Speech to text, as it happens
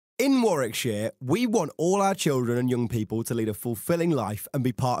In Warwickshire, we want all our children and young people to lead a fulfilling life and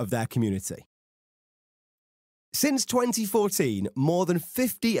be part of their community. Since 2014, more than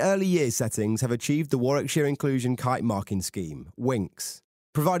 50 early years settings have achieved the Warwickshire Inclusion Kite Marking Scheme, WINKS,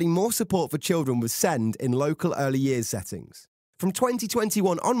 providing more support for children with SEND in local early years settings. From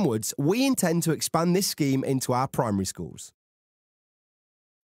 2021 onwards, we intend to expand this scheme into our primary schools.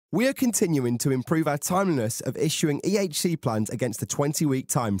 We are continuing to improve our timeliness of issuing EHC plans against the 20-week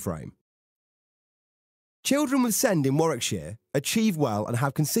timeframe. Children with SEND in Warwickshire achieve well and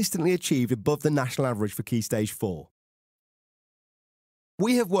have consistently achieved above the national average for Key Stage 4.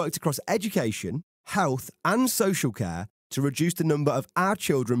 We have worked across education, health and social care to reduce the number of our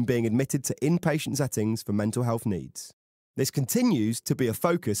children being admitted to inpatient settings for mental health needs. This continues to be a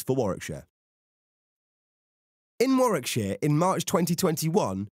focus for Warwickshire. In Warwickshire, in March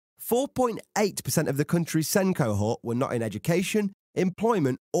 2021, 4.8% of the country's SEND cohort were not in education,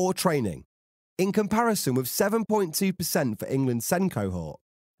 employment or training, in comparison with 7.2% for England's SEND cohort,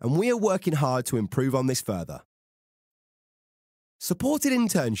 and we are working hard to improve on this further. Supported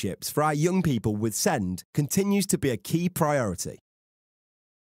internships for our young people with SEND continues to be a key priority.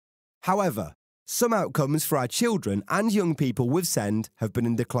 However, some outcomes for our children and young people with SEND have been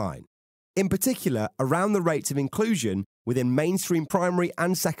in decline, in particular around the rates of inclusion within mainstream primary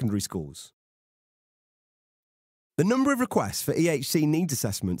and secondary schools. The number of requests for EHC needs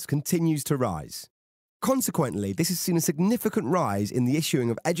assessments continues to rise. Consequently, this has seen a significant rise in the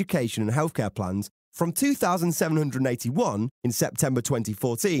issuing of education and healthcare plans from 2,781 in September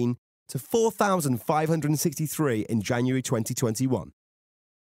 2014 to 4,563 in January 2021.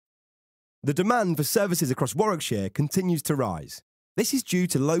 The demand for services across Warwickshire continues to rise. This is due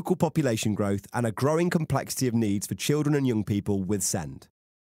to local population growth and a growing complexity of needs for children and young people with SEND.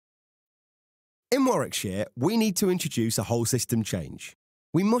 In Warwickshire, we need to introduce a whole system change.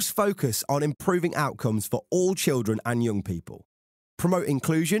 We must focus on improving outcomes for all children and young people, promote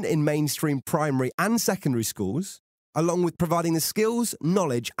inclusion in mainstream primary and secondary schools, along with providing the skills,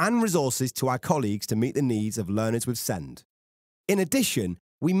 knowledge and resources to our colleagues to meet the needs of learners with SEND. In addition,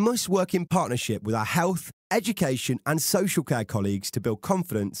 we must work in partnership with our health, education and social care colleagues to build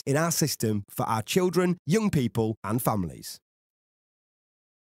confidence in our system for our children, young people and families.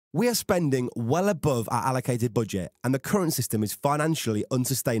 We are spending well above our allocated budget and the current system is financially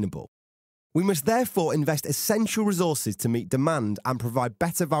unsustainable. We must therefore invest essential resources to meet demand and provide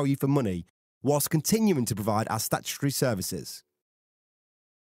better value for money whilst continuing to provide our statutory services.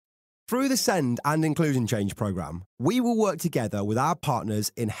 Through the SEND and Inclusion Change programme, we will work together with our partners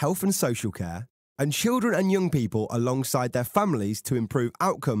in health and social care and children and young people alongside their families to improve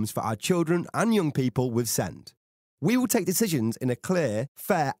outcomes for our children and young people with SEND. We will take decisions in a clear,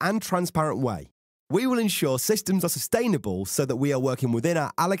 fair and transparent way. We will ensure systems are sustainable so that we are working within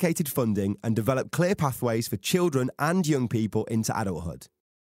our allocated funding and develop clear pathways for children and young people into adulthood.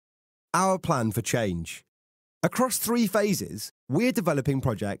 Our plan for change. Across 3 phases, we're developing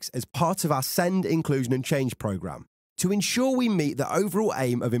projects as part of our SEND Inclusion and Change programme to ensure we meet the overall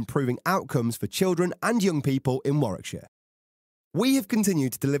aim of improving outcomes for children and young people in Warwickshire. We have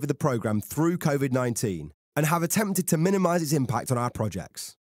continued to deliver the programme through COVID-19 and have attempted to minimise its impact on our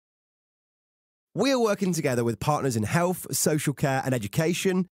projects. We are working together with partners in health, social care and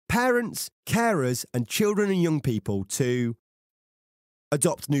education, parents, carers and children and young people to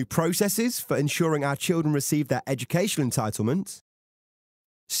adopt new processes for ensuring our children receive their educational entitlements,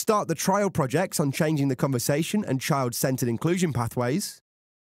 start the trial projects on changing the conversation and child-centred inclusion pathways,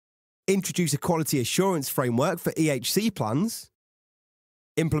 introduce a quality assurance framework for EHC plans,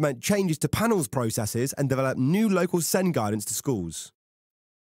 implement changes to panels processes and develop new local SEND guidance to schools,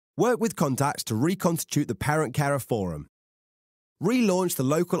 work with contacts to reconstitute the Parent-Carer Forum, relaunch the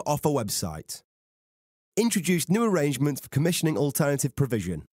local offer website, introduce new arrangements for commissioning alternative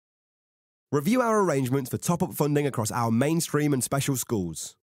provision, review our arrangements for top-up funding across our mainstream and special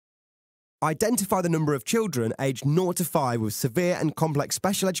schools, identify the number of children aged 0 to 5 with severe and complex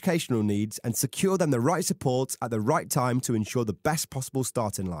special educational needs and secure them the right support at the right time to ensure the best possible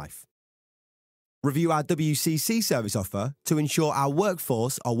start in life, review our WCC service offer to ensure our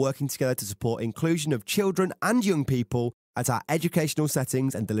workforce are working together to support inclusion of children and young people at our educational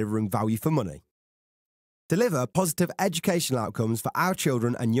settings and delivering value for money. Deliver positive educational outcomes for our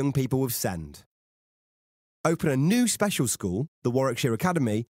children and young people with SEND. Open a new special school, the Warwickshire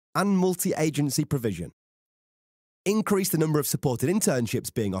Academy, and multi-agency provision. Increase the number of supported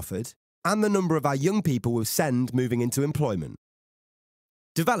internships being offered and the number of our young people with SEND moving into employment.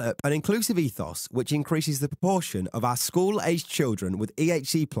 Develop an inclusive ethos which increases the proportion of our school-aged children with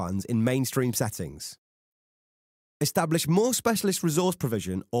EHC plans in mainstream settings. Establish more specialist resource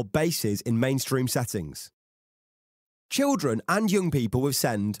provision or bases in mainstream settings. Children and young people with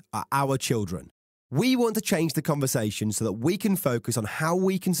SEND are our children. We want to change the conversation so that we can focus on how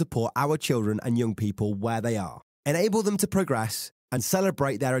we can support our children and young people where they are, enable them to progress and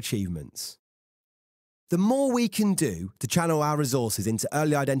celebrate their achievements. The more we can do to channel our resources into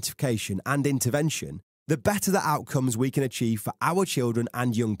early identification and intervention, the better the outcomes we can achieve for our children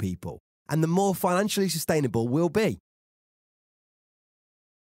and young people, and the more financially sustainable we'll be.